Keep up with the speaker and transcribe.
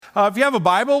If you have a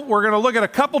Bible, we're going to look at a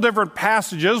couple different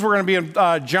passages. We're going to be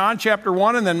in John chapter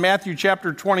 1 and then Matthew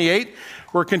chapter 28.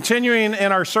 We're continuing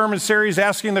in our sermon series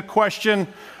asking the question,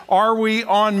 are we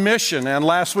on mission? And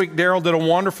last week, Daryl did a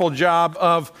wonderful job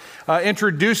of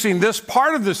introducing this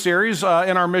part of the series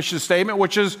in our mission statement,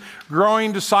 which is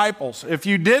growing disciples. If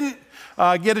you didn't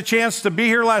get a chance to be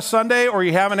here last Sunday or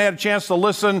you haven't had a chance to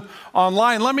listen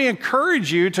online, let me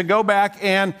encourage you to go back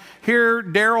and hear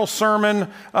Daryl's sermon,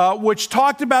 which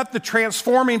talked about the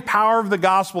transforming power of the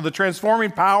gospel, the transforming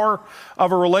power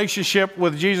of a relationship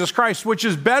with Jesus Christ, which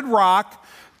is bedrock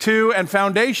to and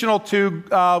foundational to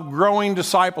growing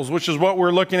disciples, which is what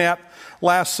we're looking at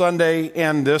last Sunday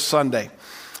and this Sunday.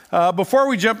 Before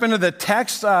we jump into the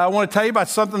text, I want to tell you about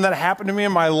something that happened to me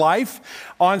in my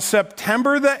life on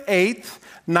September the 8th,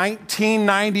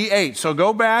 1998. So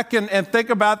go back and think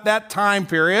about that time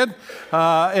period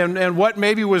and what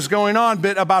maybe was going on.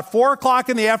 But about 4 o'clock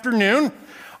in the afternoon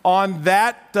on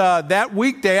that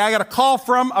weekday, I got a call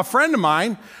from a friend of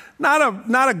mine.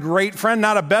 Not a great friend,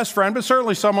 not a best friend, but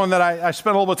certainly someone that I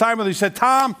spent a little bit of time with. He said,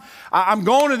 Tom, I'm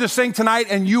going to this thing tonight,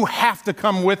 and you have to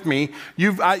come with me.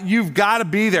 You've got to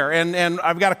be there. And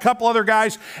I've got a couple other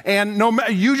guys, and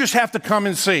you just have to come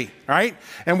and see, right?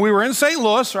 And we were in St.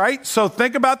 Louis, right? So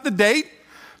think about the date,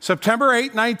 September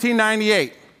 8,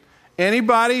 1998.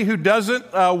 Anybody who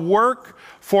doesn't work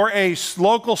for a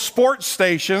local sports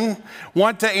station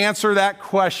want to answer that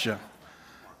question?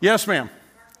 Yes, ma'am.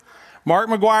 Mark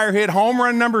McGwire hit home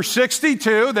run number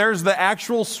 62. There's the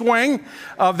actual swing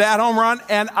of that home run.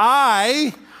 And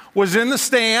I was in the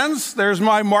stands. There's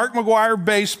my Mark McGwire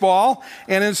baseball.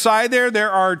 And inside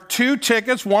there are 2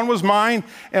 tickets. One was mine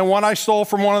and one I stole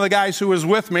from one of the guys who was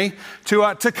with me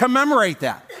to commemorate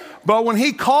that. But when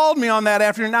he called me on that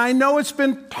afternoon, I know it's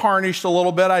been tarnished a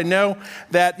little bit. I know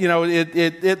that,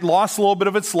 it lost a little bit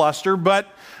of its luster, but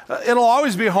it'll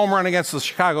always be a home run against the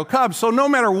Chicago Cubs. So no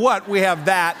matter what, we have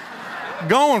that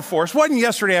going for us. Wasn't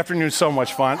yesterday afternoon so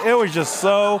much fun? It was just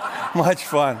so much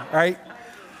fun, right?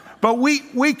 But we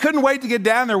couldn't wait to get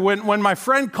down there. When my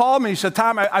friend called me, he said,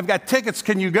 Tom, I've got tickets.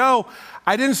 Can you go?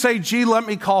 I didn't say, gee, let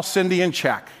me call Cindy and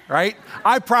check, right?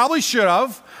 I probably should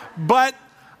have, but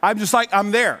I'm just like,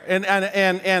 I'm there.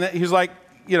 And he's like,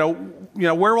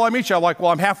 where will I meet you? I'm like,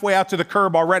 well, I'm halfway out to the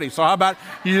curb already. So how about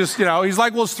you just, he's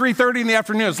like, well, it's 3:30 in the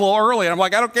afternoon. It's a little early. And I'm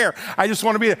like, I don't care. I just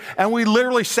want to be there. And we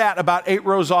literally sat about 8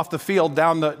 rows off the field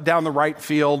down the right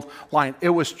field line. It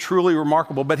was truly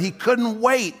remarkable. But he couldn't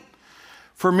wait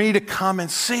for me to come and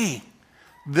see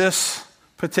this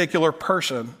particular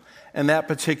person and that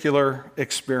particular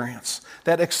experience,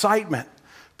 that excitement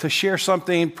to share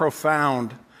something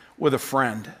profound with a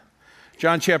friend.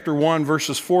 John chapter 1,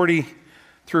 verses 40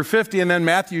 through 50, and then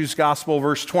Matthew's gospel,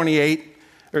 chapter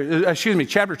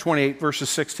 28, verses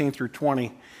 16 through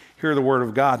 20. Hear the word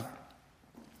of God.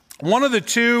 One of the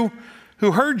 2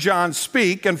 who heard John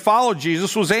speak and followed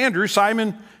Jesus was Andrew,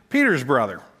 Simon Peter's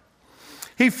brother.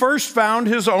 He first found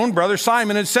his own brother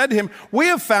Simon and said to him, we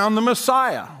have found the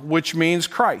Messiah, which means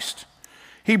Christ.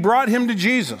 He brought him to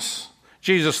Jesus.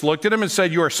 Jesus looked at him and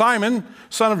said, you are Simon,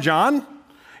 son of John.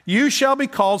 You shall be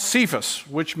called Cephas,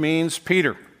 which means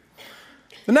Peter.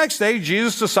 The next day,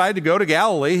 Jesus decided to go to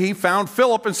Galilee. He found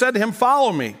Philip and said to him,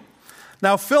 follow me.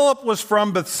 Now, Philip was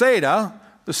from Bethsaida,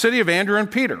 the city of Andrew and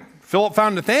Peter. Philip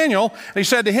found Nathanael, and he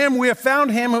said to him, we have found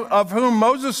him of whom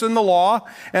Moses in the law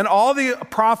and all the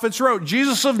prophets wrote,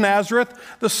 Jesus of Nazareth,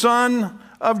 the son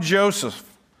of Joseph.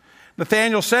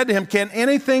 Nathanael said to him, can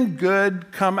anything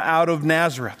good come out of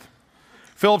Nazareth?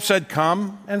 Philip said,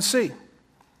 come and see.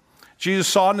 Jesus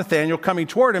saw Nathanael coming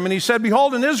toward him, and he said,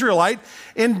 behold, an Israelite,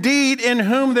 indeed, in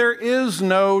whom there is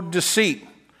no deceit.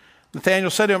 Nathanael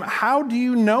said to him, how do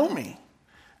you know me?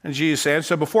 And Jesus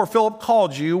answered, before Philip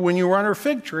called you, when you were under a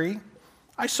fig tree,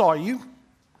 I saw you.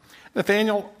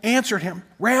 Nathanael answered him,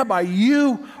 Rabbi,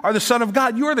 you are the Son of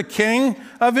God. You are the King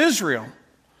of Israel.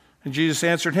 And Jesus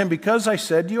answered him, because I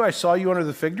said to you, I saw you under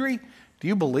the fig tree, do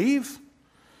you believe?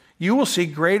 You will see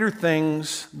greater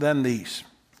things than these.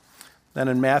 Than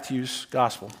in Matthew's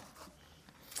gospel.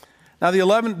 Now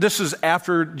this is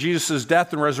after Jesus'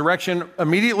 death and resurrection,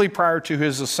 immediately prior to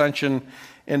his ascension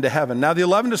into heaven. Now the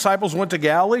 11 disciples went to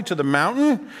Galilee, to the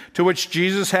mountain to which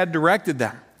Jesus had directed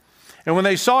them. And when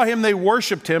they saw him, they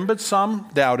worshiped him, but some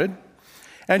doubted.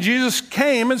 And Jesus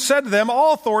came and said to them,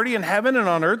 all authority in heaven and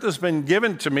on earth has been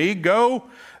given to me. Go,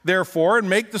 therefore, and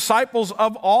make disciples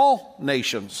of all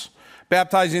nations,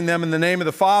 baptizing them in the name of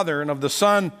the Father and of the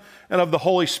Son and of the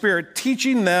Holy Spirit,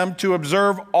 teaching them to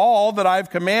observe all that I've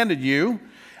commanded you.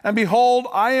 And behold,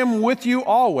 I am with you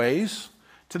always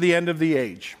to the end of the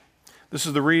age. This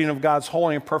is the reading of God's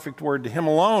holy and perfect word. To him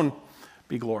alone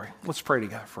be glory. Let's pray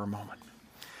together for a moment.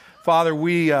 Father,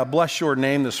 we bless your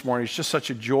name this morning. It's just such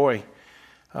a joy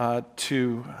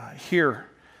to hear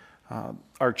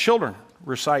our children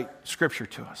recite Scripture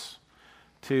to us,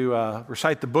 to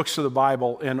recite the books of the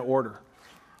Bible in order.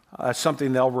 That's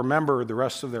something they'll remember the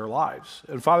rest of their lives.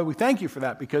 And Father, we thank you for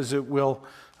that because it will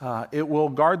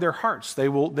guard their hearts. They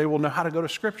will know how to go to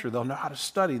Scripture. They'll know how to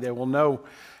study. They will know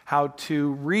how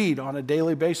to read on a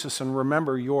daily basis and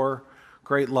remember your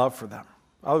great love for them.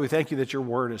 Father, we thank you that your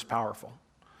word is powerful.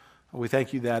 We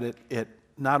thank you that it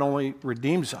not only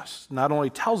redeems us, not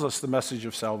only tells us the message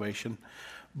of salvation,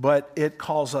 but it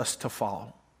calls us to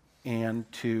follow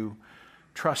and to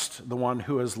trust the one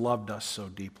who has loved us so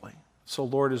deeply. So,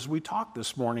 Lord, as we talked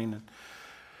this morning and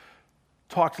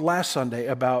talked last Sunday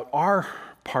about our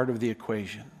part of the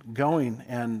equation, going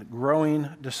and growing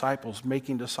disciples,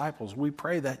 making disciples, we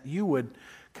pray that you would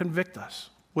convict us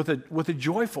with a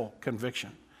joyful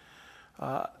conviction,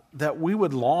 that we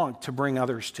would long to bring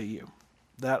others to you,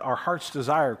 that our heart's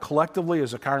desire collectively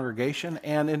as a congregation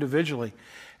and individually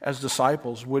as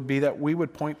disciples would be that we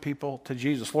would point people to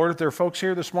Jesus. Lord, if there are folks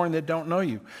here this morning that don't know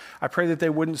you, I pray that they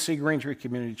wouldn't see Green Tree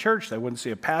Community Church, they wouldn't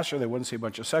see a pastor, they wouldn't see a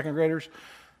bunch of second graders,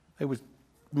 they would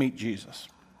meet Jesus.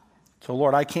 So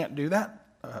Lord, I can't do that.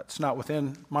 It's not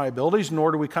within my abilities,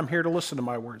 nor do we come here to listen to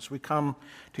my words. We come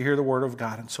to hear the word of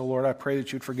God. And so Lord, I pray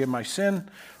that you'd forgive my sin.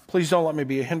 Please don't let me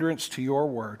be a hindrance to your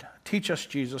word. Teach us,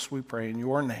 Jesus, we pray in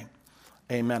your name.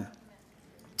 Amen.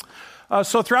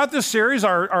 So throughout this series,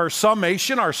 our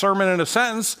summation, our sermon in a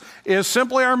sentence, is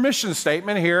simply our mission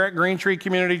statement here at Green Tree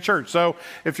Community Church. So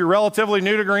if you're relatively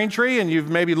new to Green Tree and you've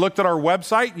maybe looked at our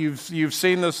website, you've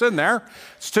seen this in there.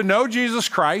 It's to know Jesus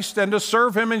Christ and to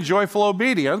serve him in joyful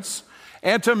obedience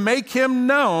and to make him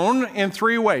known in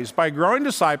three ways: by growing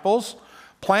disciples,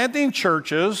 planting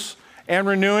churches, and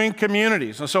renewing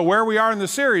communities. And so where we are in the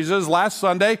series is last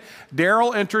Sunday,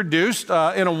 Daryl introduced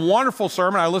in a wonderful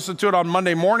sermon. I listened to it on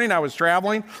Monday morning. I was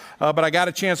traveling, but I got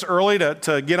a chance early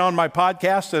to get on my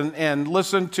podcast and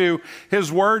listen to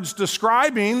his words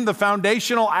describing the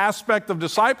foundational aspect of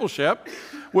discipleship,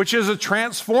 which is a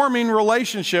transforming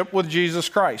relationship with Jesus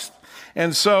Christ.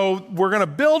 And so we're going to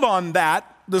build on that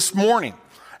this morning.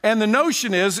 And the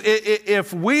notion is,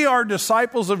 if we are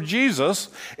disciples of Jesus,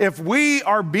 if we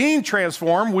are being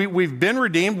transformed, we've been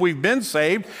redeemed, we've been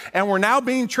saved, and we're now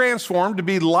being transformed to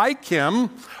be like him,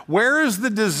 where is the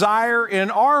desire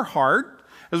in our heart?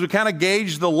 As we kind of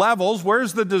gauge the levels,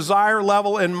 where's the desire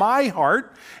level in my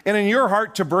heart and in your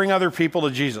heart to bring other people to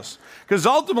Jesus? Because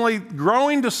ultimately,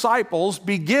 growing disciples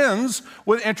begins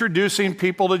with introducing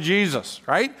people to Jesus,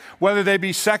 right? Whether they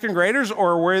be second graders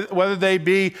or whether they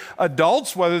be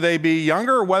adults, whether they be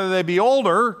younger or whether they be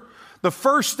older, the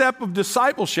first step of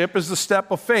discipleship is the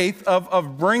step of faith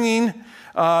of bringing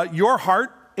your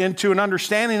heart into an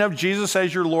understanding of Jesus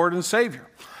as your Lord and Savior.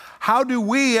 How do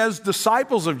we as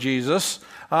disciples of Jesus,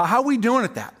 how are we doing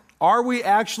at that? Are we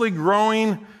actually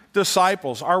growing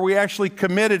disciples? Are we actually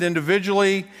committed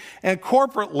individually and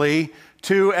corporately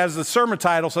to, as the sermon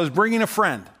title says, bringing a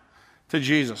friend to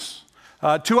Jesus?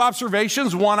 Two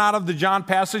observations, one out of the John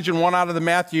passage and one out of the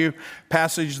Matthew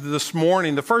passage this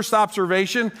morning. The first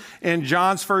observation in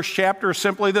John's first chapter is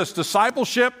simply this: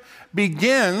 discipleship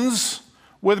begins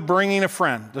with bringing a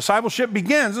friend. Discipleship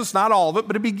begins, it's not all of it,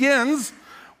 but it begins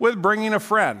with bringing a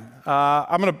friend.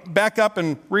 I'm going to back up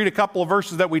and read a couple of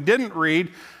verses that we didn't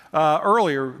read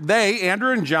earlier. They,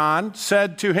 Andrew and John,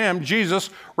 said to him,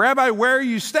 Jesus, Rabbi, where are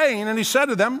you staying? And he said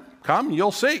to them, come,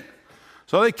 you'll see.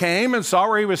 So they came and saw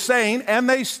where he was staying, and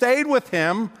they stayed with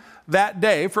him that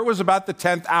day, for it was about the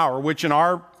 10th hour, which in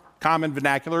our common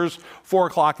vernacular is 4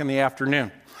 o'clock in the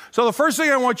afternoon. So the first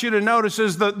thing I want you to notice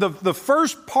is the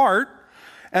first part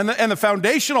and the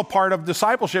foundational part of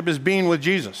discipleship is being with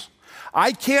Jesus.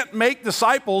 I can't make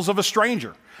disciples of a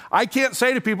stranger. I can't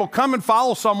say to people, come and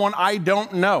follow someone I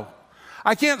don't know.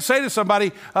 I can't say to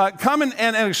somebody, come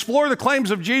and explore the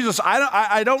claims of Jesus.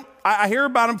 I hear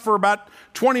about him for about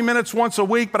 20 minutes once a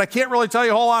week, but I can't really tell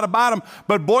you a whole lot about him.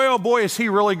 But boy, oh boy, is he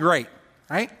really great,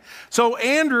 right? So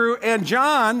Andrew and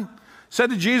John said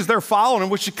to Jesus, they're following him,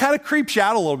 which kind of creeps you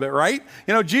out a little bit, right?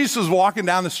 You know, Jesus is walking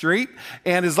down the street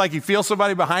and it's like he feels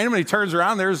somebody behind him and he turns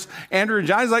around. There's Andrew and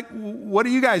John. He's like, what are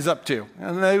you guys up to?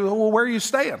 And they, well, where are you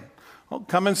staying? Well,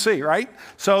 come and see, right?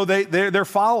 So they're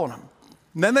following him.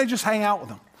 And then they just hang out with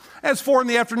him. And it's 4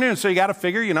 PM, so you got to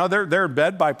figure, you know, they're in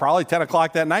bed by probably 10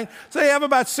 o'clock that night. So they have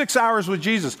about 6 hours with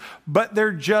Jesus. But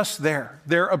they're just there.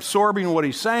 They're absorbing what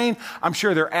he's saying. I'm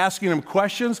sure they're asking him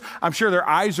questions. I'm sure their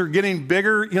eyes are getting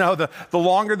bigger, you know, the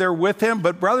longer they're with him.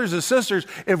 But brothers and sisters,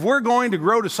 if we're going to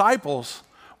grow disciples,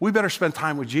 we better spend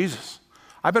time with Jesus.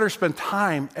 I better spend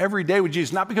time every day with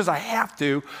Jesus, not because I have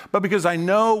to, but because I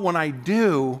know when I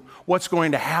do what's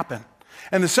going to happen.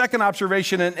 And the second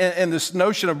observation in this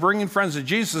notion of bringing friends to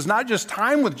Jesus is not just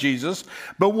time with Jesus,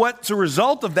 but what's a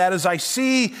result of that is I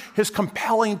see his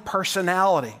compelling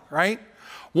personality, right?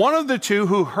 One of the two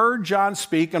who heard John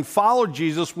speak and followed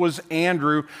Jesus was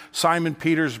Andrew, Simon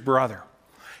Peter's brother.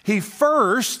 He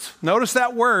first, notice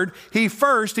that word, he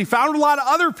found a lot of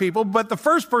other people, but the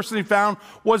first person he found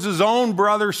was his own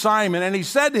brother Simon. And he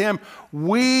said to him,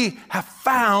 "We have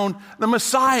found the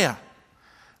Messiah."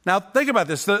 Now think about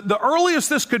this. The earliest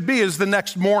this could be is the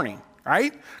next morning,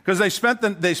 right? Because they spent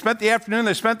the afternoon,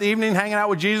 they spent the evening hanging out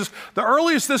with Jesus. The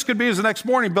earliest this could be is the next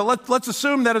morning, but let's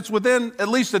assume that it's within at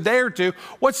least a day or two.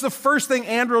 What's the first thing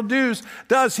Andrew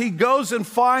does? He goes and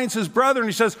finds his brother and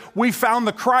he says, "We found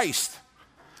the Christ."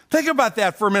 Think about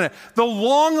that for a minute. The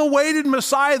long-awaited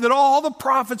Messiah that all the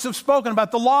prophets have spoken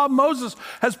about, the law of Moses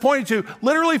has pointed to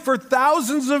literally for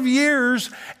thousands of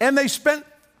years, and they spent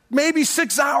maybe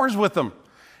 6 hours with him.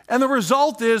 And the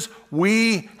result is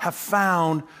we have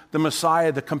found the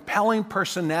Messiah. The compelling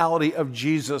personality of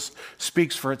Jesus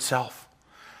speaks for itself.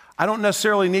 I don't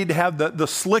necessarily need to have the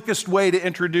slickest way to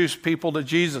introduce people to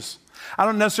Jesus. I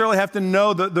don't necessarily have to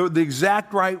know the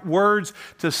exact right words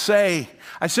to say.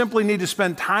 I simply need to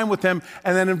spend time with him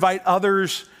and then invite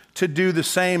others to do the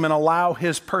same and allow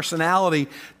his personality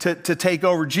to take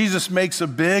over. Jesus makes a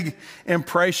big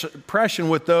impression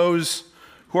with those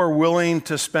who are willing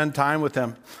to spend time with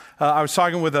him. I was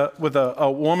talking with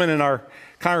a woman in our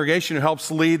congregation who helps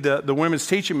lead the women's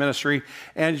teaching ministry,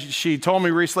 and she told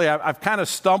me recently, I've kind of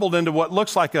stumbled into what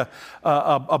looks like a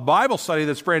Bible study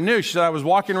that's brand new. She said, I was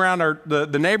walking around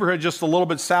the neighborhood just a little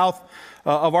bit south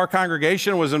of our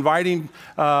congregation, was inviting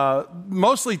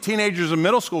mostly teenagers and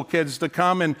middle school kids to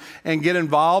come and get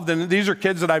involved. And these are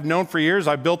kids that I've known for years.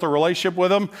 I've built a relationship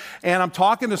with them. And I'm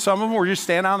talking to some of them. We're just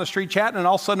standing out on the street chatting, and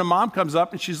all of a sudden a mom comes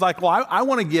up and she's like, well, I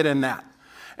want to get in that.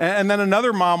 And then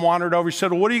another mom wandered over. She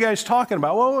said, well, what are you guys talking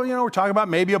about? Well, we're talking about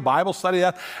maybe a Bible study.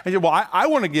 And she said, well, I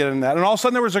want to get in that. And all of a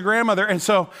sudden there was a grandmother. And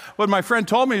so what my friend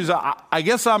told me is, I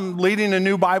guess I'm leading a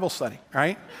new Bible study,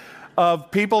 right?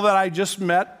 Of people that I just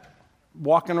met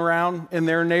walking around in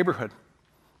their neighborhood,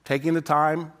 taking the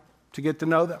time to get to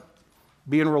know them,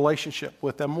 be in a relationship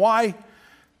with them. Why?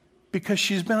 Because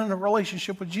she's been in a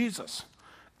relationship with Jesus.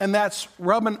 And that's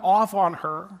rubbing off on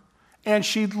her. And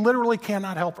she literally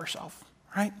cannot help herself.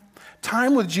 Right?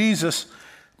 Time with Jesus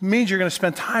means you're going to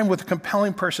spend time with a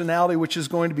compelling personality, which is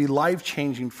going to be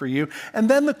life-changing for you. And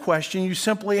then the question you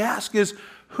simply ask is,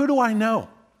 who do I know?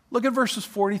 Look at verses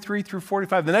 43 through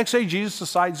 45. The next day, Jesus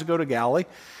decides to go to Galilee.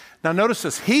 Now notice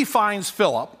this. He finds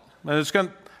Philip. And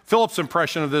Philip's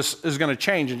impression of this is going to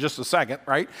change in just a second,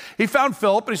 right? He found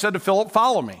Philip, and he said to Philip,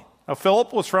 follow me. Now,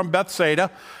 Philip was from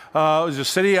Bethsaida. It was a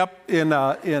city up in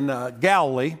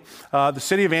Galilee, the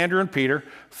city of Andrew and Peter.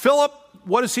 Philip,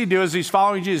 what does he do as he's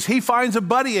following Jesus? He finds a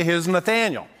buddy of his,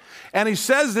 Nathanael. And he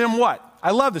says to him what?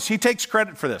 I love this. He takes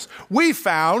credit for this. We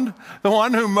found the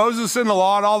one whom Moses in the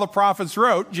law and all the prophets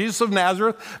wrote, Jesus of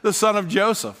Nazareth, the son of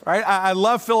Joseph. Right? I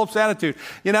love Philip's attitude.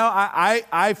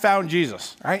 I found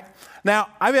Jesus. Right? Now,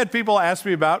 I've had people ask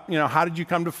me about, how did you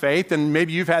come to faith? And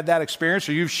maybe you've had that experience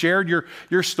or you've shared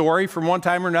your story from one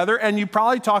time or another, and you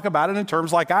probably talk about it in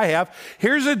terms like I have.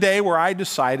 Here's a day where I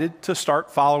decided to start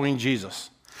following Jesus.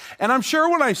 And I'm sure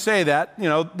when I say that,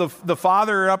 the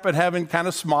Father up in heaven kind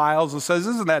of smiles and says,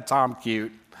 isn't that Tom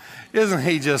cute? Isn't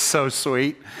he just so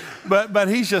sweet? But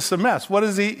he's just a mess. What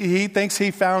is he? He thinks he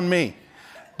found me.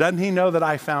 Doesn't he know that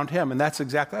I found him? And that's what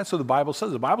the Bible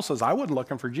says. The Bible says I wasn't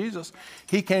looking for Jesus.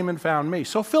 He came and found me.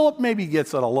 So Philip maybe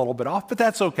gets it a little bit off, but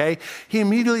that's okay. He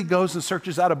immediately goes and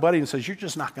searches out a buddy and says, you're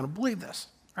just not going to believe this,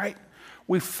 right?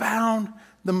 We found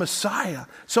the Messiah.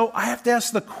 So I have to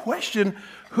ask the question,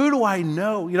 who do I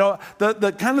know?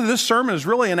 The kind of this sermon is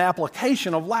really an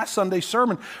application of last Sunday's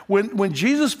sermon. When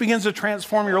Jesus begins to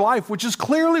transform your life, which is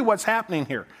clearly what's happening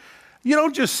here. You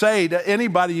don't just say to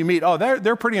anybody you meet, oh,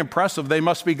 they're pretty impressive. They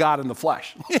must be God in the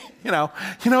flesh. You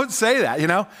don't say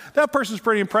that, That person's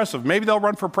pretty impressive. Maybe they'll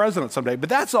run for president someday. But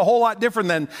that's a whole lot different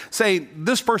than saying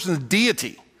this person's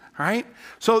deity, right?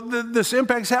 So this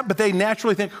impact's happening, but they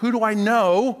naturally think, who do I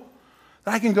know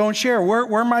that I can go and share? Where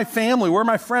are my family? Where are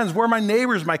my friends? Where are my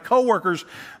neighbors, my coworkers,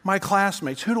 my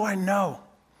classmates? Who do I know?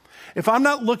 If I'm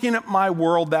not looking at my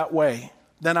world that way,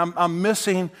 then I'm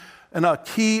missing a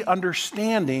key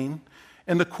understanding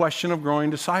in the question of growing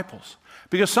disciples.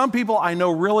 Because some people I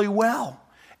know really well,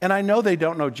 and I know they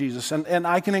don't know Jesus, and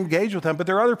I can engage with them, but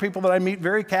there are other people that I meet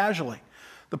very casually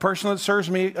The person that serves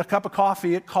me a cup of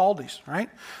coffee at Caldi's, right?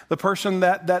 The person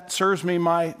that serves me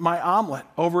my omelet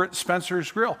over at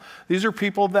Spencer's Grill. These are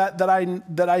people that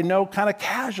I know kind of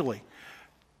casually.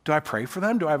 Do I pray for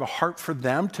them? Do I have a heart for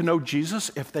them to know Jesus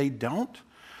if they don't?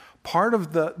 Part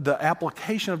of the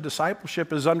application of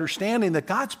discipleship is understanding that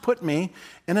God's put me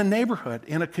in a neighborhood,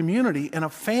 in a community, in a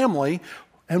family.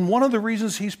 And one of the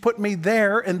reasons he's put me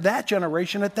there in that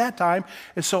generation at that time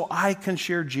is so I can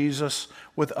share Jesus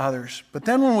with others. But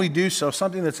then when we do so,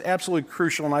 something that's absolutely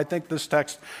crucial, and I think this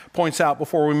text points out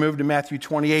before we move to Matthew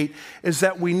 28, is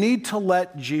that we need to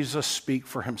let Jesus speak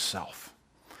for himself.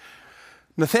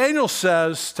 Nathanael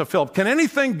says to Philip, can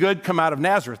anything good come out of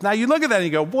Nazareth? Now you look at that and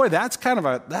you go, boy, that's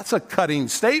a cutting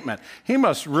statement. He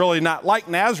must really not like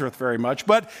Nazareth very much.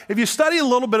 But if you study a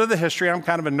little bit of the history, I'm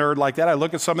kind of a nerd like that. I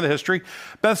look at some of the history.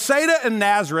 Bethsaida and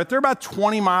Nazareth, they're about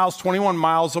 21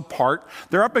 miles apart.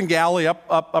 They're up in Galilee,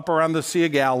 up around the Sea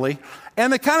of Galilee.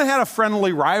 And they kind of had a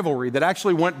friendly rivalry that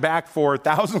actually went back for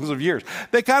thousands of years.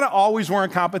 They kind of always were in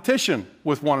competition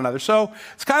with one another. So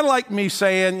it's kind of like me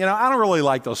saying, I don't really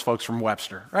like those folks from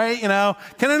Webster, right?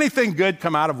 Can anything good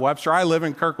come out of Webster? I live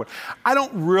in Kirkwood. I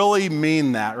don't really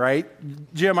mean that, right?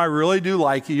 Jim, I really do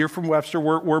like you. You're from Webster.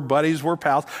 We're buddies. We're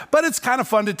pals. But it's kind of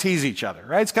fun to tease each other,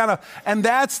 right? It's kind of, and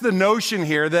that's the notion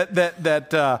here that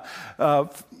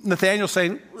Nathanael's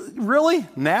saying, really?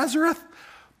 Nazareth?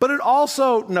 But it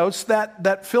also notes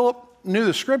that Philip knew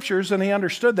the scriptures and he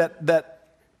understood that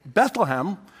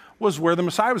Bethlehem was where the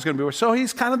Messiah was going to be. So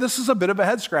he's this is a bit of a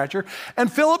head scratcher.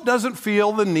 And Philip doesn't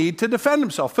feel the need to defend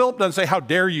himself. Philip doesn't say, how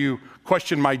dare you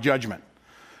question my judgment?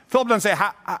 Philip doesn't say,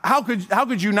 how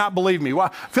could you not believe me? Well,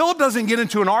 Philip doesn't get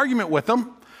into an argument with him.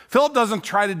 Philip doesn't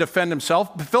try to defend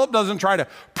himself. Philip doesn't try to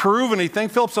prove anything.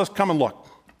 Philip says, come and look, all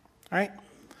right?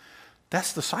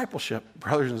 That's discipleship,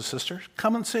 brothers and sisters.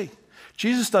 Come and see.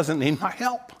 Jesus doesn't need my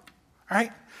help,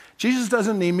 right? Jesus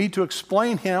doesn't need me to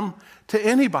explain him to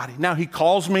anybody. Now, he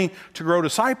calls me to grow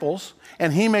disciples,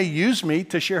 and he may use me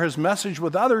to share his message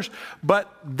with others,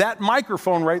 but that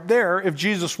microphone right there, if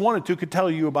Jesus wanted to, could tell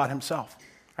you about himself,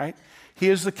 right? He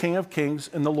is the King of Kings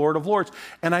and the Lord of Lords.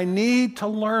 And I need to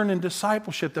learn in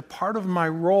discipleship that part of my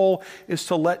role is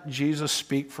to let Jesus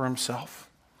speak for himself.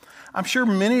 I'm sure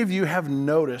many of you have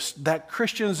noticed that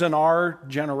Christians in our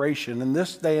generation, in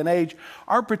this day and age,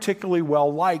 are particularly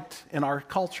well liked in our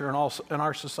culture and also in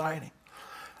our society.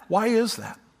 Why is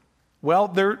that? Well,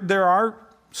 there are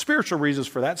spiritual reasons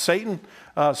for that. Satan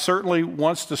certainly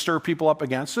wants to stir people up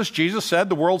against us. Jesus said,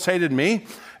 the world's hated me.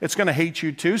 It's going to hate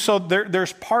you too. So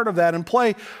there's part of that in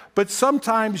play. But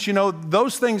sometimes,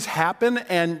 those things happen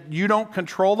and you don't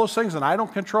control those things and I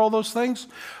don't control those things.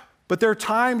 But there are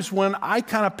times when I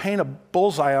kind of paint a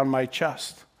bullseye on my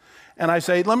chest. And I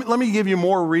say, let me give you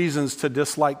more reasons to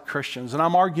dislike Christians. And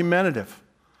I'm argumentative.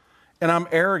 And I'm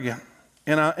arrogant.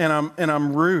 And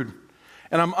I'm rude.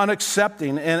 And I'm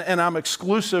unaccepting. And I'm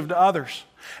exclusive to others.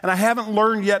 And I haven't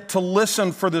learned yet to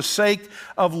listen for the sake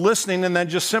of listening and then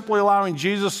just simply allowing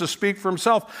Jesus to speak for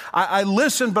himself. I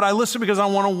listen, but I listen because I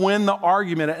want to win the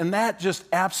argument. And that just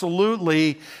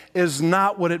absolutely is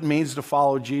not what it means to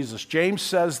follow Jesus. James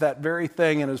says that very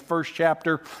thing in his first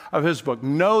chapter of his book.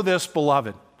 Know this,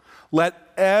 beloved. Let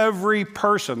every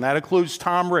person, that includes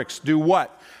Tom Ricks, do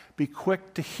what? Be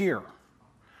quick to hear,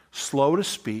 slow to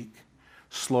speak,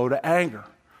 slow to anger.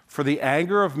 For the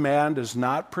anger of man does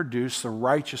not produce the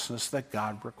righteousness that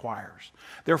God requires.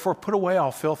 Therefore, put away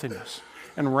all filthiness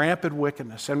and rampant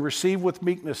wickedness, and receive with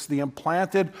meekness the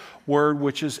implanted word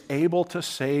which is able to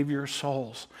save your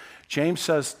souls. James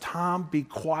says, Tom, be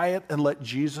quiet and let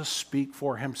Jesus speak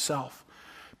for himself.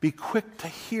 Be quick to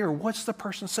hear. What's the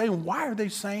person saying? Why are they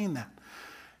saying that?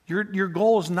 Your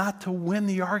goal is not to win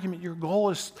the argument. Your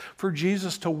goal is for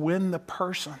Jesus to win the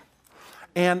person.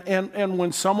 And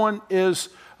when someone is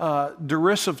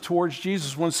derisive towards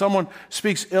Jesus, when someone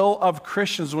speaks ill of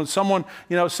Christians, when someone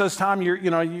says, Tom, you're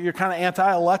kind of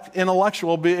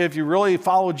anti-intellectual, but if you really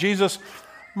follow Jesus,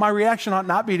 my reaction ought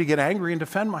not be to get angry and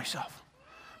defend myself.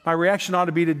 My reaction ought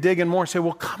to be to dig in more and say,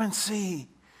 well, come and see,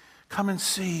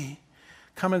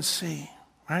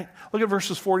 right? Look at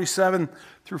verses 47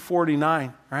 through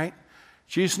 49, right?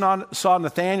 Jesus saw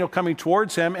Nathanael coming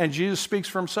towards him, and Jesus speaks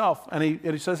for himself. And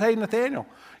he says, hey, Nathanael,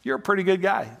 you're a pretty good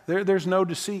guy. There's no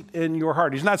deceit in your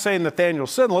heart. He's not saying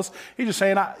Nathanael's sinless. He's just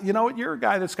saying, you know what, you're a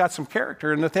guy that's got some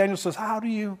character. And Nathanael says, how do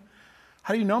you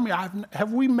know me?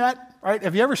 Have we met, right?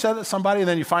 Have you ever said that to somebody and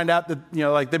then you find out that,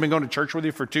 like they've been going to church with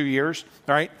you for 2 years,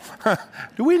 right?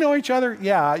 Do we know each other?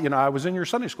 Yeah, I was in your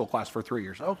Sunday school class for 3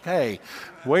 years. Okay,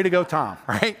 way to go, Tom,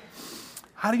 right?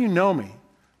 How do you know me?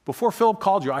 Before Philip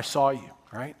called you, I saw you,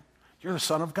 right? You're the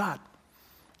Son of God.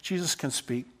 Jesus can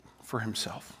speak for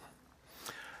himself.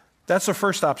 That's the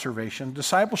first observation.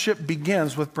 Discipleship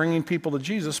begins with bringing people to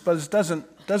Jesus, but it doesn't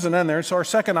end there. So our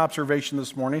second observation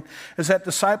this morning is that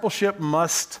discipleship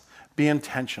must be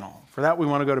intentional. For that, we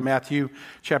want to go to Matthew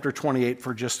chapter 28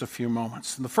 for just a few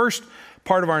moments. And the first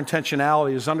part of our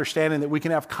intentionality is understanding that we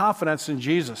can have confidence in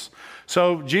Jesus.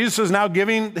 So Jesus is now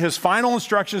giving his final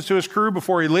instructions to his crew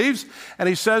before he leaves, and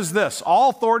he says this: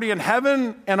 all authority in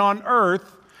heaven and on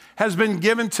earth has been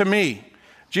given to me.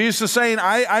 Jesus is saying,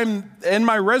 I'm in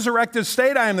my resurrected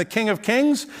state, I am the King of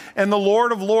Kings and the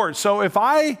Lord of Lords. So if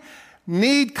I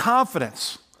need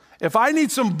confidence, if I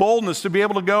need some boldness to be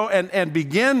able to go and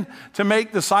begin to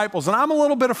make disciples, and I'm a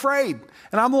little bit afraid,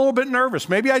 and I'm a little bit nervous.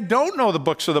 Maybe I don't know the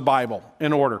books of the Bible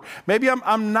in order. Maybe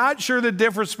I'm not sure the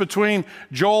difference between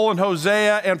Joel and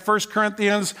Hosea and 1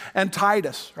 Corinthians and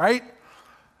Titus, right?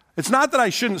 It's not that I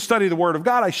shouldn't study the Word of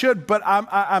God. I should, but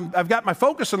I've got my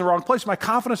focus in the wrong place. My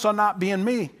confidence on not being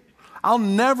me. I'll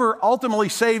never ultimately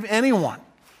save anyone.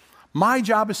 My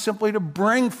job is simply to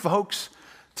bring folks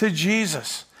to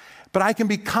Jesus. But I can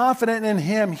be confident in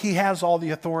him. He has all the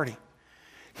authority.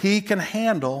 He can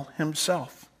handle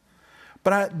himself.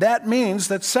 But that means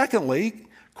that secondly,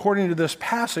 according to this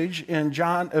passage in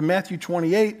Matthew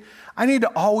 28, I need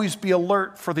to always be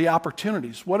alert for the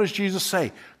opportunities. What does Jesus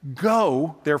say?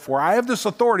 Go, therefore, I have this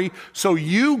authority, so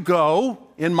you go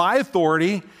in my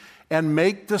authority and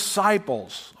make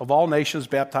disciples of all nations,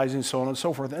 baptizing so on and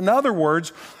so forth. In other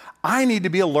words, I need to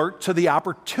be alert to the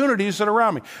opportunities that are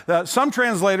around me. Some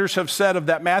translators have said of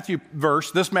that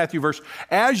this Matthew verse,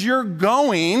 as you're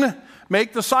going,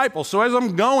 make disciples. So as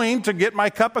I'm going to get my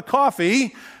cup of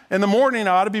coffee in the morning,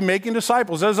 I ought to be making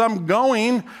disciples. As I'm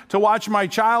going to watch my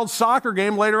child's soccer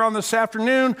game later on this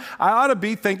afternoon, I ought to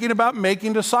be thinking about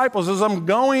making disciples. As I'm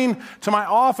going to my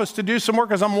office to do some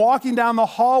work, as I'm walking down the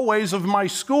hallways of my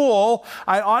school,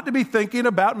 I ought to be thinking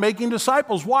about making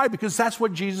disciples. Why? Because that's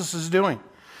what Jesus is doing.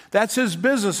 That's his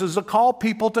business, is to call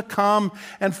people to come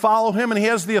and follow him. And he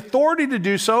has the authority to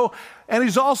do so. And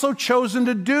he's also chosen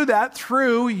to do that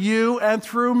through you and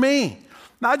through me.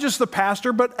 Not just the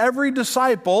pastor, but every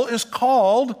disciple is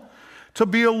called to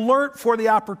be alert for the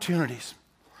opportunities.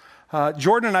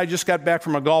 Jordan and I just got back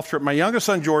from a golf trip. My youngest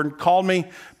son, Jordan, called me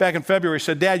back in February. He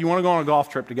said, Dad, you want to go on a golf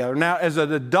trip together? Now, as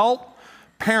an adult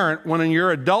parent, when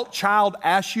your adult child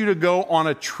asks you to go on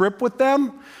a trip with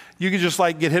them, you could just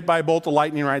get hit by a bolt of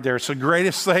lightning right there. It's the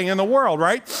greatest thing in the world,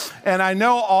 right? And I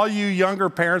know all you younger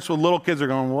parents with little kids are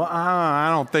going, well,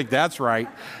 I don't think that's right.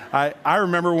 I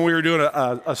remember when we were doing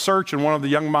a search, and one of the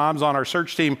young moms on our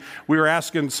search team, we were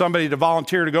asking somebody to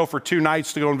volunteer to go for 2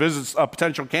 nights to go and visit a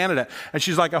potential candidate. And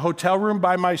she's like, a hotel room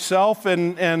by myself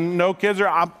and no kids?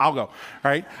 I'll go,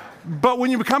 right? But when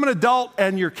you become an adult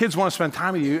and your kids want to spend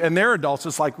time with you and they're adults,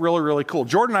 it's really, really cool.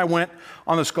 Jordan and I went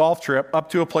on this golf trip up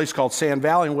to a place called Sand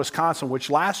Valley in Wisconsin, which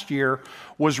last year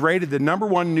was rated the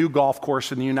 #1 new golf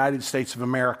course in the United States of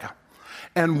America.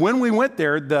 And when we went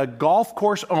there, the golf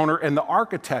course owner and the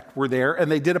architect were there,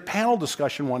 and they did a panel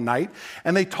discussion one night,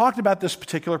 and they talked about this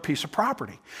particular piece of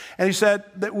property. And he said,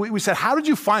 we said, how did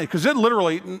you find it? Because it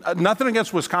literally, nothing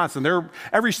against Wisconsin,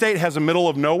 every state has a middle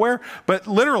of nowhere, but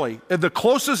literally, the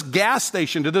closest gas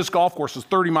station to this golf course is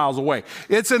 30 miles away.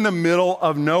 It's in the middle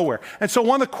of nowhere. And so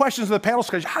one of the questions of the panel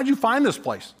discussion, how did you find this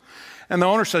place? And the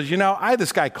owner says, I had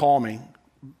this guy call me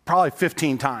probably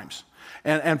 15 times,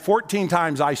 and 14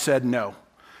 times I said no.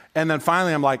 And then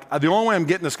finally, I'm like, the only way I'm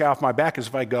getting this guy off my back is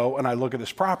if I go and I look at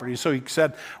this property. So he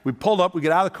said, we pulled up, we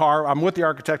get out of the car, I'm with the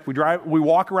architect, we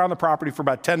walk around the property for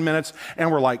about 10 minutes,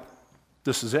 and we're like,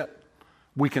 this is it.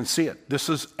 We can see it. This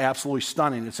is absolutely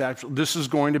stunning. This is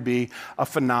going to be a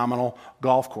phenomenal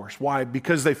golf course. Why?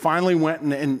 Because they finally went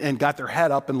and got their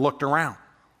head up and looked around,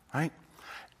 right?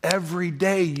 Every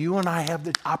day, you and I have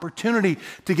the opportunity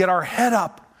to get our head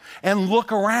up and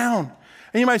look around.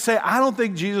 And you might say, I don't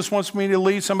think Jesus wants me to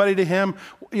lead somebody to him,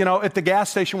 at the gas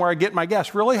station where I get my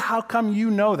gas. Really? How come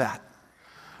you know that?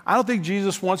 I don't think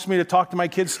Jesus wants me to talk to my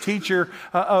kid's teacher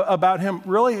about him.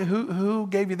 Really? Who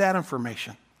gave you that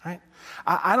information? Right?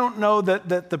 I don't know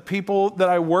that the people that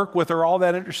I work with are all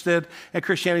that interested in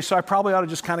Christianity, so I probably ought to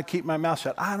just kind of keep my mouth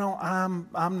shut. I'm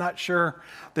not sure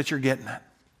that you're getting it.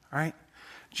 All right?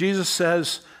 Jesus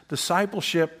says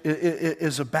discipleship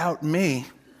is about me.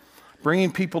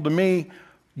 Bringing people to me,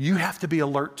 you have to be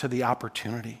alert to the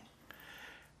opportunity.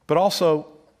 But also,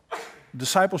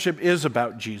 discipleship is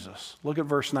about Jesus. Look at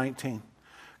verse 19.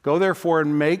 Go therefore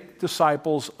and make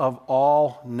disciples of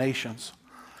all nations.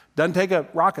 Doesn't take a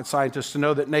rocket scientist to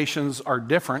know that nations are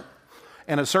different,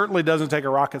 and it certainly doesn't take a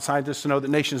rocket scientist to know that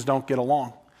nations don't get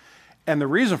along. And the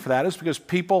reason for that is because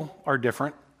people are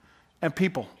different, and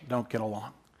people don't get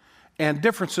along. and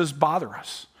differences bother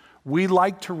us. We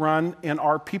like to run in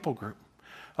our people group.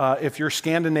 If you're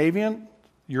Scandinavian,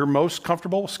 you're most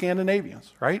comfortable with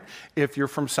Scandinavians, right? If you're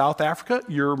from South Africa,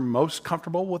 you're most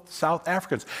comfortable with South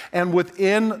Africans. And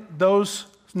within those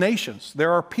nations,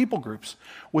 there are people groups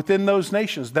within those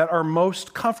nations that are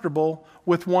most comfortable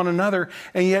with one another.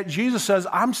 And yet Jesus says,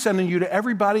 I'm sending you to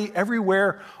everybody,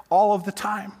 everywhere, all of the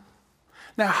time.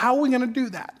 Now, how are we going to do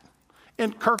that?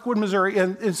 In Kirkwood, Missouri,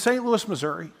 in St. Louis,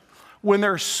 Missouri, when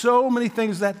there are so many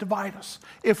things that divide us,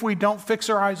 if we don't fix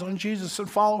our eyes on Jesus and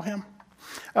follow him.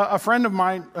 A friend of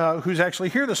mine who's actually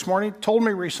here this morning told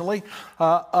me recently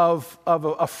of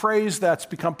a phrase that's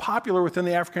become popular within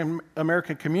the African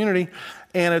American community,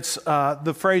 and it's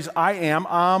the phrase,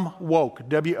 I'm woke,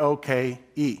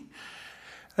 W-O-K-E.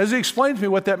 As he explained to me,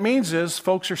 what that means is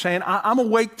folks are saying, I'm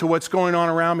awake to what's going on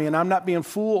around me and I'm not being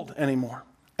fooled anymore.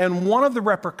 And one of the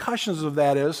repercussions of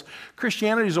that is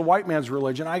Christianity is a white man's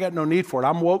religion. I got no need for it.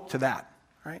 I'm woke to that,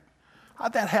 right?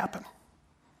 How'd that happen?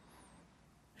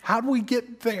 How do we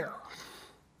get there,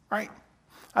 right?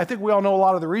 I think we all know a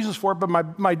lot of the reasons for it,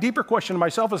 but my deeper question to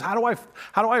myself is how do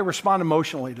I respond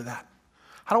emotionally to that?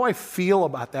 How do I feel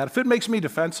about that? If it makes me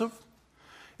defensive,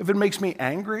 if it makes me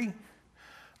angry,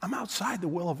 I'm outside the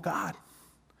will of God.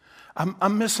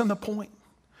 I'm missing the point.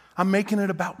 I'm making it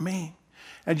about me.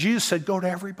 And Jesus said, go to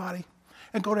everybody,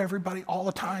 and go to everybody all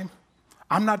the time.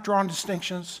 I'm not drawing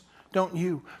distinctions, don't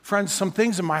you? Friends, some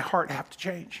things in my heart have to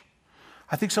change.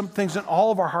 I think some things in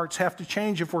all of our hearts have to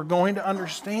change if we're going to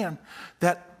understand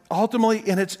that ultimately,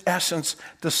 in its essence,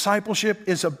 discipleship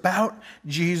is about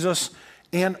Jesus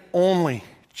and only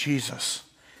Jesus.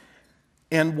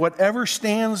 And whatever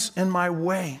stands in my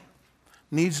way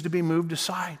needs to be moved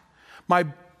aside. My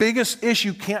biggest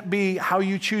issue can't be how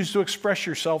you choose to express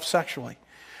yourself sexually.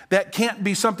 That can't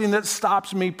be something that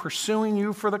stops me pursuing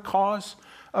you for the cause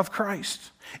of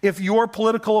Christ. If your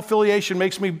political affiliation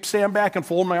makes me stand back and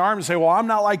fold my arms and say, well, I'm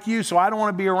not like you, so I don't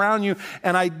want to be around you,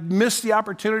 and I miss the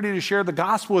opportunity to share the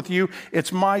gospel with you,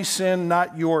 it's my sin,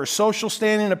 not yours. Social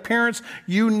standing, appearance,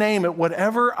 you name it,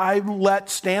 whatever I let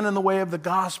stand in the way of the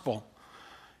gospel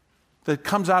that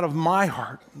comes out of my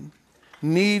heart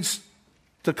needs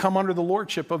to come under the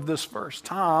lordship of this verse.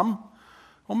 Tom,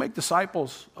 we'll make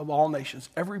disciples of all nations,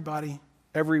 everybody,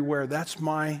 everywhere. That's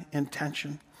my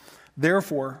intention.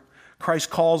 Therefore, Christ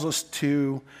calls us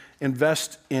to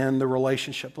invest in the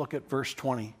relationship. Look at verse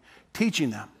 20. Teaching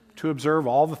them to observe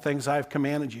all the things I have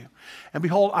commanded you. And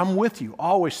behold, I'm with you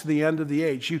always to the end of the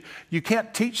age. You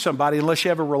can't teach somebody unless you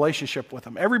have a relationship with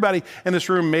them. Everybody in this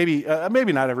room, maybe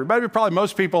not everybody, but probably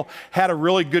most people had a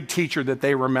really good teacher that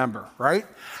they remember, right?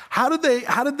 How did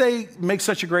they make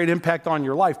such a great impact on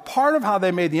your life? Part of how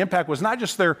they made the impact was not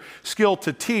just their skill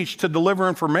to teach, to deliver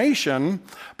information,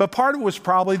 but part of it was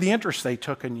probably the interest they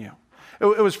took in you.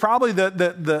 It was probably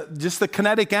just the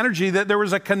kinetic energy, that there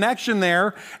was a connection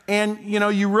there, and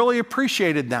you really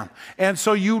appreciated them. And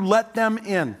so you let them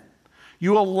in.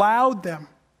 You allowed them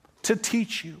to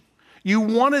teach you. You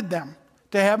wanted them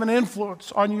to have an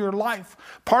influence on your life.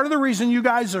 Part of the reason you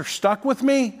guys are stuck with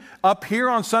me up here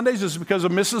on Sundays is because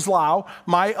of Mrs. Lau,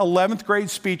 my 11th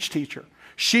grade speech teacher.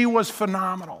 She was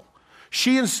phenomenal.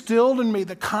 She instilled in me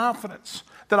the confidence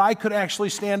that I could actually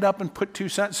stand up and put two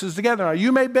sentences together. Now,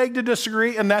 you may beg to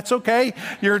disagree, and that's okay.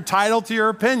 You're entitled to your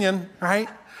opinion, right?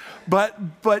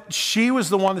 But she was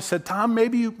the one that said, Tom,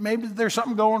 maybe there's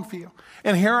something going for you.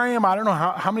 And here I am. I don't know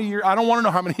how many years. I don't want to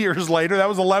know how many years later. That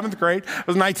was 11th grade. It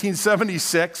was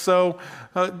 1976. So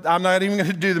I'm not even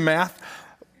going to do the math.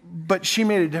 But she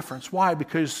made a difference. Why?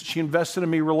 Because she invested in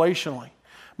me relationally.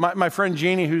 My friend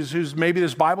Jeannie, who's maybe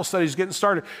this Bible study is getting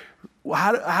started.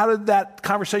 How did that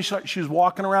conversation start? She was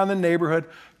walking around the neighborhood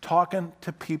talking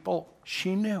to people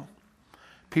she knew.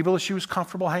 People that she was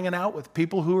comfortable hanging out with.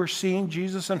 People who were seeing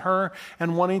Jesus in her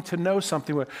and wanting to know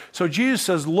something with. So Jesus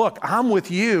says, look, I'm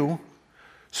with you.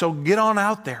 So get on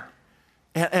out there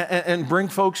and bring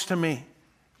folks to me.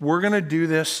 We're going to do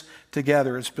this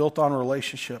together. It's built on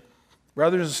relationship.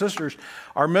 Brothers and sisters,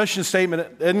 our mission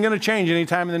statement isn't going to change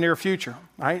anytime in the near future.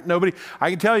 Right? I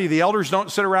can tell you, the elders don't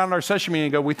sit around in our session meeting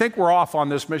and go, we think we're off on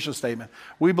this mission statement.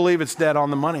 We believe it's dead on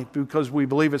the money because we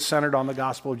believe it's centered on the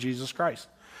gospel of Jesus Christ.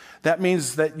 That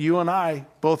means that you and I,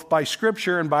 both by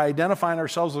Scripture and by identifying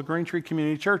ourselves with Green Tree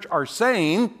Community Church, are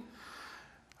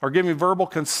giving verbal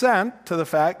consent to the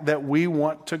fact that we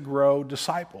want to grow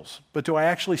disciples. But do I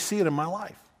actually see it in my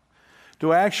life?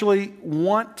 Do I actually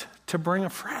want to bring a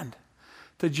friend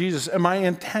to Jesus? Am I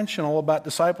intentional about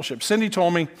discipleship? Cindy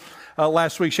told me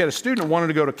last week she had a student who wanted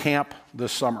to go to camp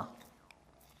this summer.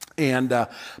 And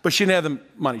but she didn't have the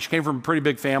money. She came from a pretty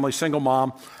big family, single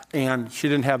mom, and she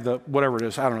didn't have the whatever it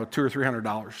is, I don't know, $200 or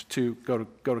 $300 to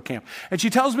go to camp. And she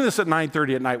tells me this at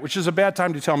 9:30 at night, which is a bad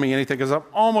time to tell me anything because I'm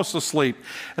almost asleep.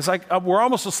 It's like we're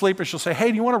almost asleep, and she'll say, "Hey,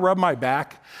 do you want to rub my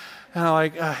back?" And I'm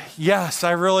like, "Yes,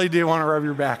 I really do want to rub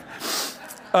your back."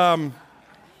 And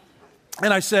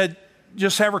I said,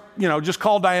 "Just have her, just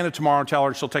call Diana tomorrow and tell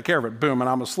her she'll take care of it." Boom, and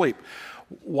I'm asleep.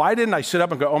 Why didn't I sit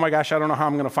up and go, "Oh my gosh, I don't know how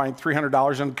I'm going to find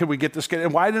 $300 and could we get this kid?"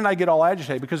 And why didn't I get all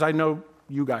agitated? Because I know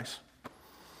you guys.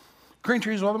 Green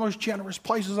Tree is one of the most generous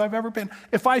places I've ever been.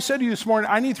 If I said to you this morning,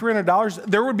 I need $300,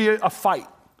 there would be a fight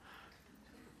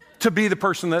to be the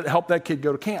person that helped that kid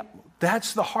go to camp.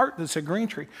 That's the heart that's at Green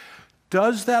Tree.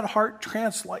 Does that heart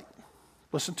translate?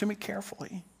 Listen to me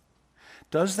carefully.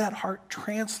 Does that heart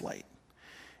translate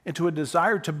into a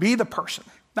desire to be the person,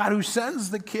 not who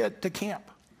sends the kid to camp,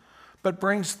 but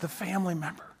brings the family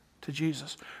member to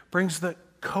Jesus, brings the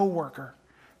coworker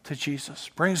to Jesus,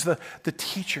 brings the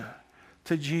teacher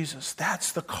to Jesus?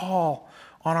 That's the call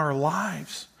on our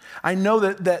lives. I know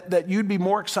that you'd be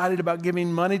more excited about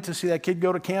giving money to see that kid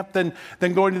go to camp than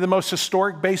going to the most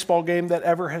historic baseball game that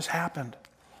ever has happened.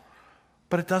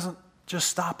 But it doesn't just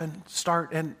stop and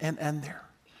start and end there.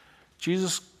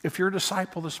 Jesus, if you're a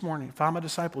disciple this morning, if I'm a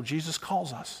disciple, Jesus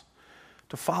calls us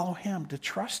to follow him, to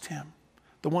trust him,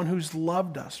 the one who's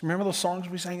loved us. Remember those songs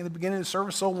we sang at the beginning of the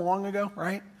service so long ago,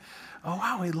 right? Oh,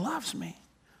 how he loves me.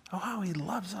 Oh, how he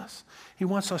loves us. He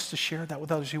wants us to share that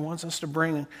with others. He wants us to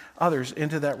bring others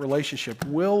into that relationship.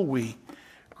 Will we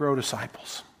grow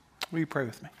disciples? Will you pray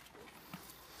with me?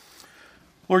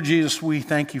 Lord Jesus, we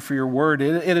thank you for your word.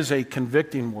 It is a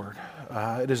convicting word.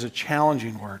 It is a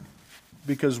challenging word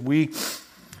because we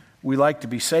like to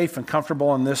be safe and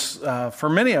comfortable, and this, for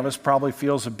many of us, probably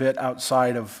feels a bit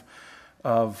outside of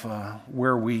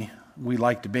where we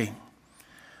like to be.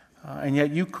 And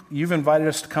yet you've invited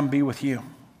us to come be with you.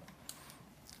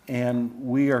 And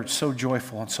we are so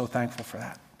joyful and so thankful for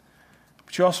that.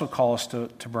 But you also call us to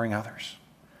bring others.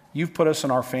 You've put us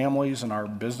in our families and our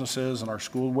businesses and our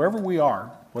schools, wherever we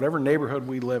are, whatever neighborhood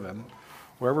we live in,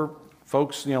 wherever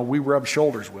folks, we rub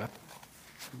shoulders with.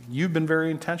 You've been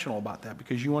very intentional about that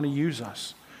because you want to use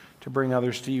us to bring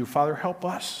others to you. Father, help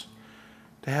us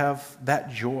to have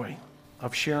that joy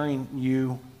of sharing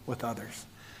you with others.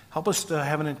 Help us to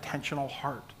have an intentional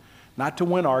heart, not to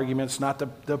win arguments, not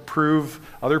to prove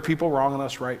other people wrong and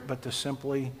us right, but to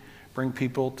simply bring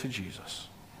people to Jesus.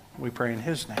 We pray in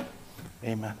his name.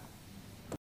 Amen.